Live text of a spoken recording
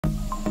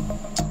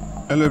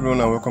Hello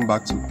everyone and welcome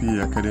back to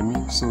PA Academy.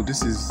 So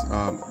this is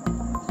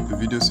the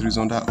video series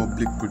under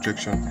Oblique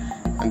projection,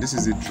 and this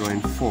is the drawing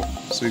 4.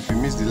 So if you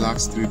missed the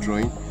last 3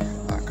 drawing,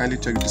 kindly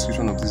check the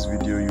description of this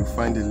video. You'll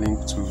find a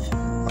link to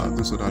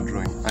those other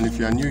drawing. And if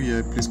you are new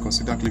here, please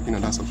consider clicking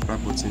on that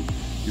subscribe button.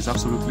 It's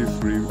absolutely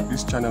free.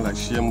 This channel I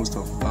share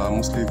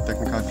mostly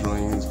technical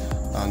drawings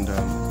and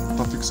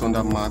topics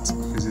under math,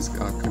 physics,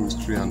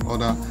 chemistry and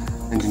other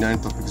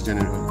engineering topics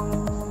generally.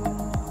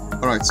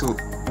 Alright, so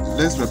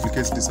let's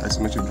replicate this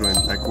isometric drawing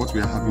like what we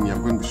are having here.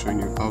 I'm going to be showing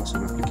you how to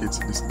replicate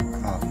this. Did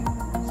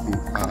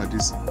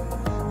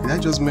I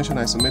just mention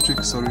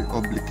isometric? Sorry,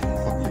 oblique.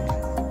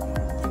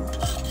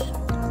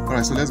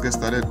 Alright, so let's get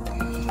started.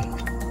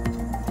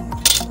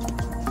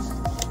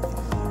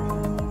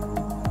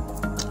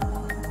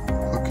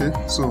 Okay,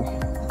 so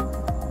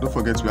don't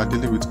forget we are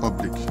dealing with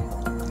oblique.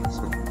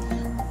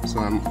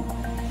 So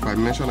if I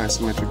mentioned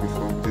isometric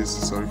before, please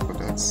sorry for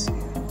that.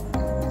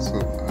 So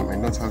I might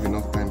not have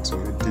enough time to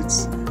edit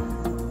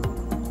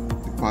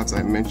the parts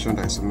I mentioned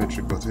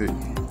isometric, but hey,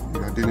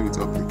 we are dealing with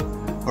oblique.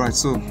 Alright,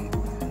 so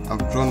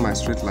I've drawn my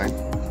straight line.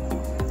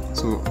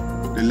 So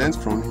the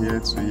length from here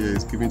to here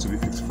is given to be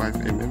 55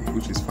 mm,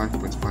 which is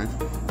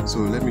 5.5. So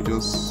let me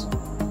just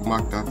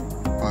mark that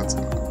part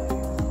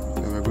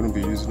that we're going to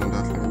be using on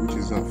that line, which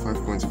is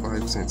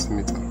 5.5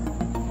 centimeter.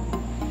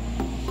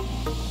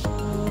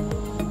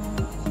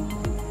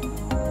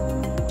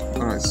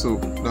 Alright, so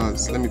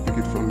let me pick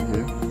it from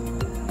here.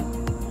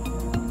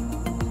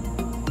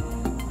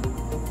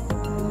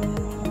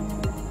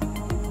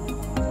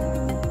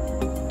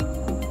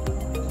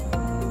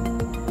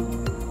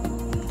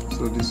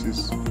 So this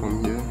is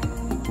from here,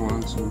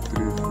 1, 2,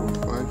 3, 4,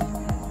 5,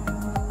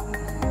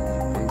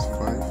 0.5.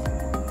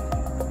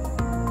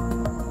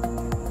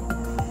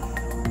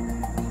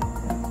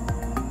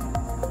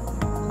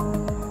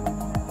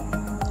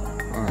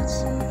 Alright.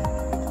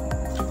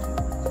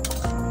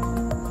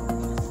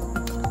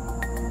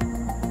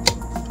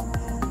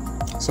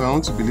 So I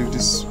want to believe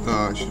this,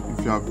 if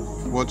you have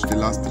watched the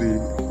last 3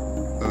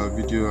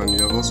 video and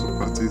you have also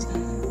practiced,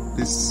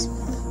 this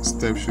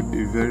step should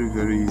be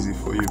very easy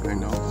for you by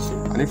now.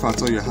 And if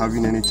at all you're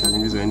having any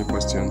challenges or any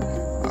question,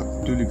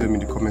 do leave them in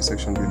the comment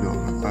section below.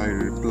 I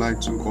reply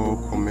to all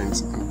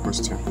comments and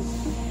questions.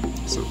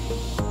 So,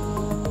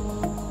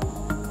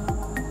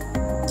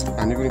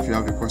 and even if you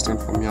have a question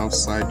for me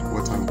outside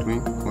what I'm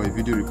doing or a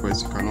video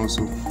request, you can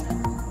also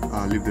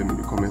leave them in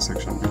the comment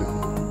section below.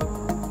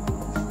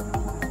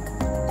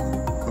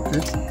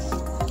 Okay.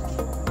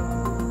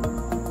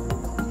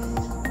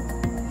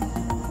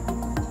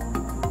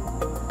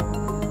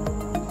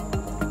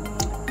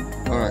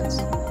 Alright,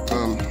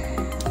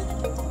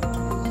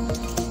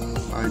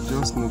 I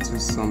just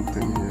noticed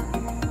something here.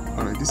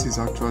 Alright, this is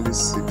actually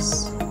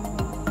 6.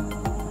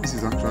 This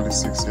is actually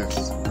 6,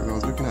 yes. I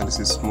was looking at this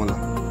is smaller.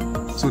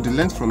 So the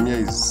length from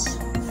here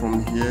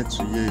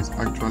to here is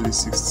actually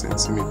 6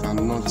 centimeter,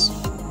 not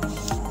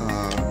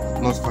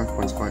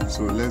 5.5.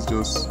 So let's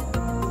just.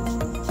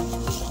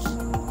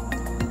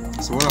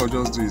 So what I'll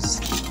just do is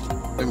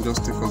let me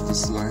just take off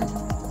this line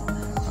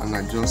and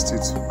adjust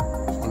it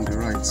on the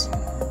right.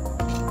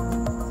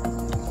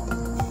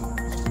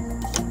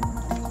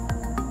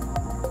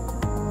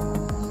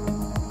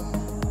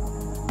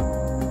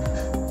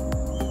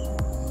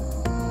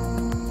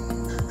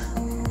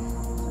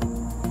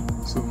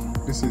 So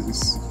this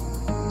is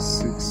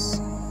 6.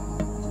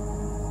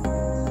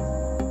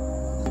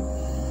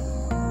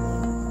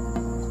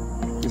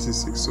 This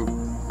is 6. So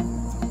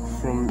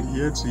from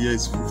here to here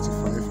is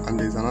 55, and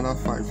there's another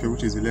 5 here,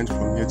 which is the length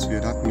from here to here.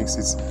 That makes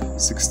it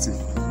 60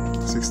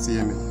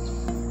 mm.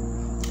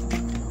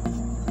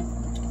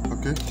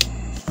 Okay.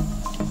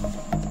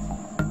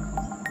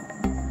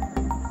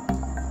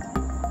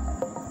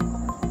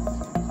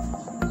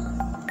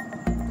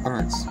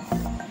 Alright,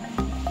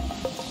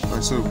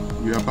 so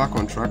we are back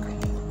on track.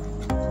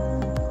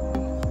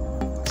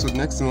 So the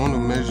next thing I want to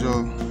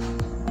measure,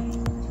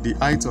 the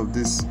height of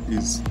this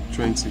is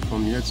 20,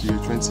 from here to here,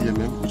 20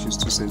 mm, which is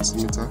 2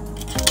 centimeter.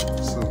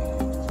 So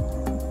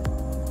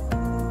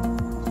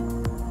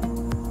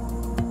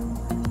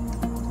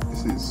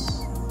this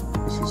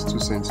is 2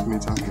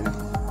 centimeter here,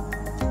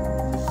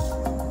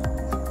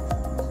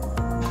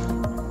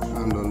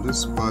 and on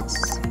this part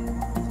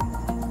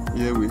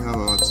here we have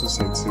our 2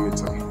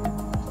 centimeter.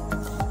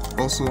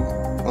 Also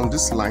on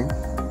this line,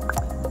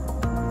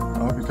 I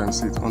hope you can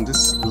see it on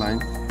this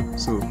line.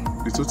 So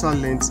the total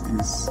length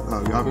is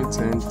we're having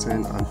 10,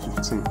 10 and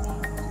 15.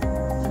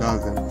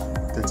 That's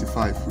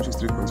 35, which is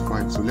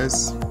 3.5. So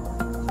let's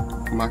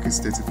mark it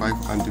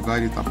 35 and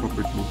divide it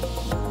appropriately.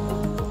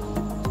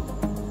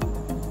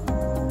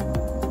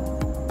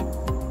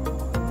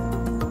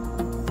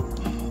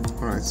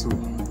 Alright, so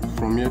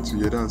from here to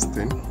here that's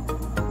 10,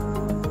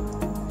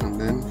 and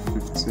then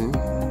 15,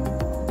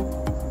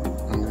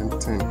 and then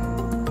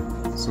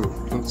 10. So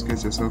don't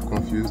get yourself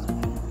confused.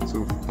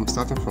 So I'm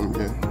starting from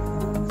here.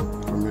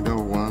 From here,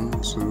 1, 2,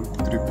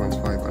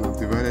 3.5, and I've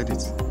divided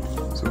it.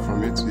 So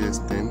from here to here is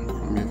 10,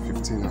 from here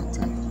 15 and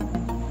 10.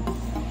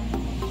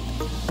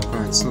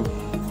 Alright, so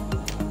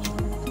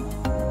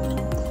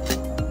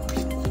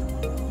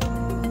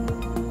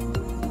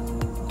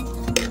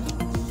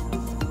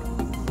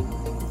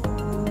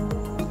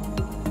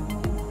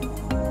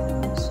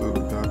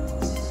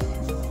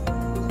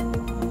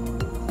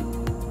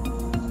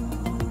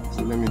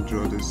let me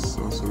draw this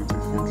also with a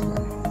faint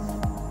line.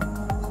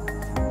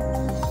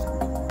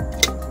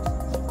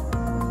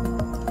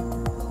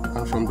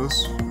 And from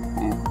those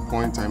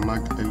points I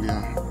marked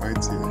earlier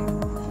right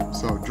here,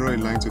 so I'll draw a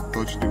line to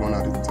touch the one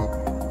at the top.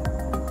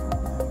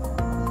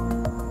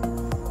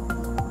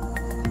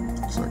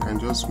 So I can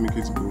just make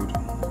it bold.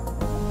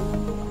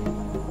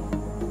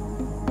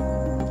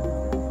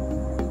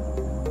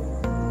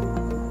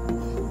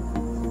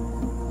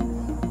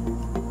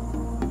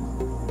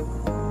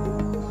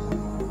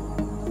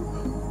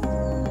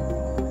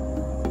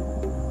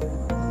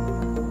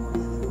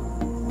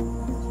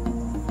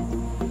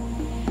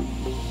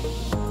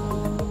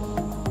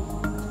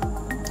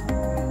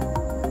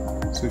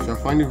 So if you're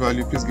finding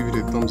value, please give it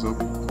a thumbs up.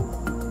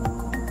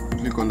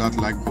 Click on that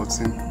like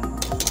button.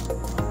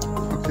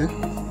 Okay.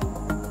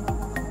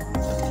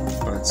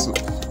 Alright, so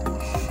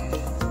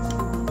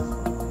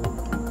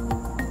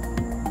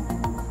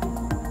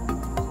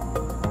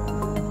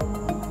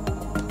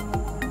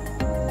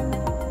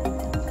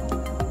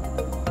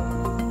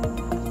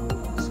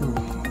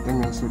let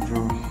me also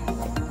draw.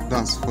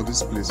 That's for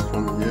this place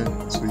from here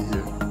to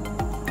here.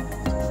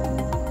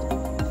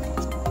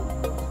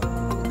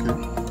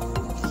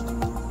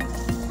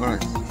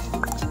 Alright,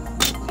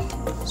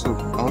 so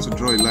I want to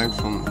draw a line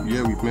from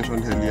here. We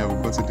mentioned earlier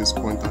we got to this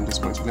point and this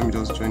point, so let me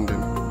just join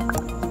them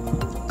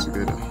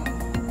together.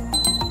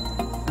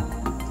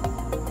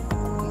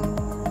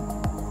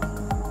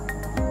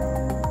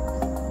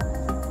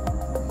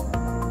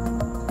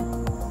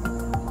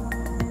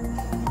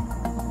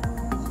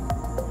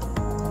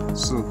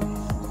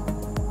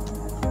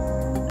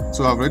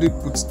 So I've already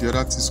put the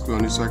other T-square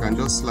on it, so I can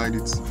just slide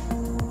it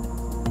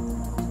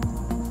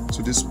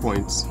to this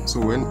point. So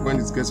when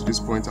it gets to this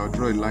point, I'll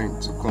draw a line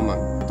to come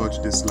and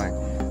touch this line,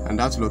 and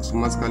that will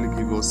automatically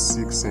give us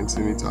 6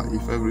 centimeters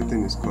if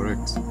everything is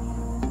correct.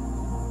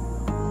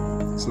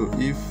 So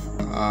if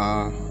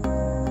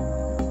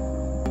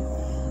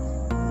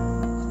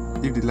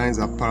the lines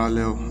are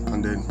parallel,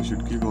 and then it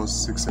should give us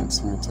 6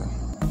 centimeters.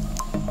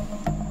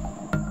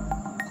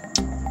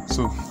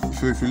 So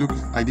if you look,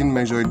 I didn't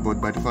measure it,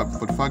 but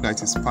for the fact that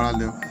it is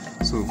parallel,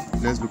 so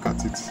let's look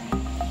at it.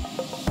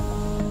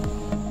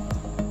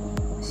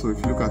 So if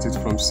you look at it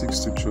from 6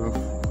 to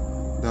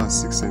 12, that's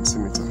 6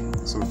 centimeters.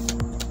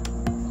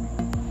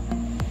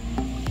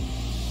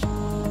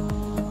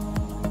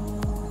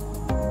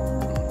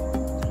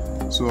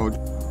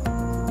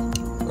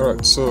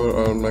 Alright,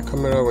 so my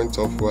camera went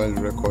off while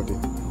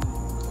recording.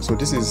 So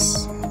this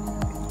is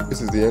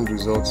the end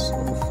result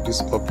of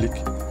this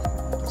oblique.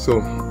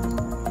 So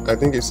I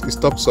think it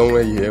stopped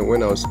somewhere here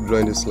when I was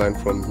drawing this line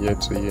from here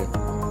to here.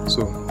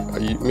 So I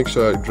make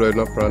sure I draw an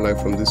upper line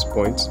from this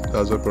point.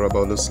 That's what brought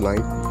about this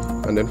line,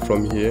 and then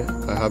from here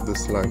I have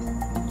this line.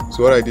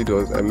 So what I did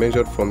was I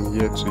measured from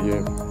here to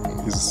here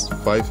is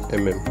 5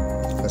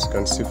 mm, as you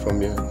can see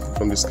from here,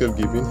 from the scale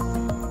given.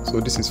 So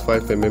this is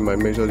 5 mm, I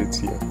measured it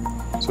here.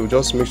 So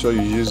just make sure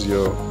you use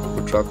your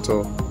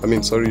protractor,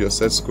 your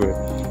set square,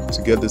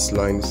 to get these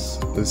lines,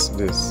 this.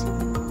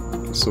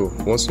 So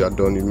once you are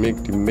done, you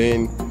make the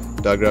main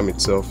diagram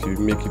itself, you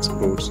make it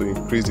bold, so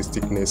increase the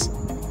thickness,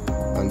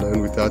 and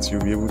then with that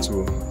you'll be able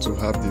to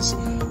have this.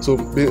 So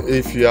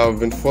if you have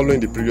been following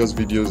the previous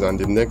videos and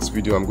the next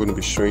video I'm going to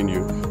be showing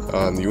you,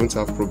 you won't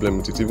have problem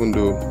with it, even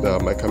though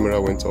my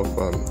camera went off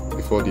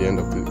before the end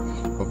of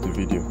the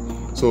video.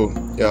 So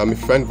yeah, if you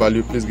find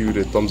value, please give it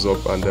a thumbs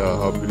up, and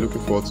I'll be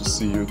looking forward to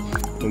see you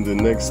in the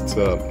next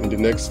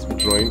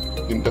drawing.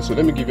 So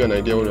let me give you an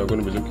idea what we're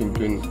going to be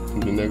doing in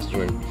the next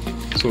drawing.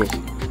 So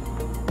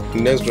in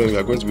the next drawing we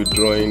are going to be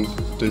drawing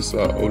this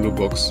hollow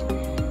box.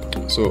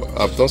 So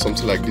I've done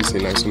something like this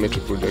in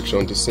isometric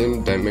projection, the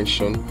same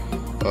dimension,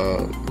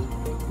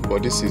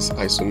 but this is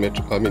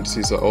isometric. This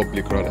is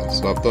oblique rather.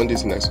 So I've done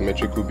this in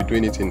isometric. We'll be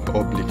doing it in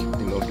oblique.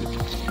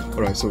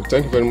 Alright, so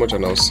thank you very much,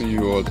 and I'll see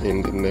you all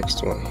in the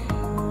next one.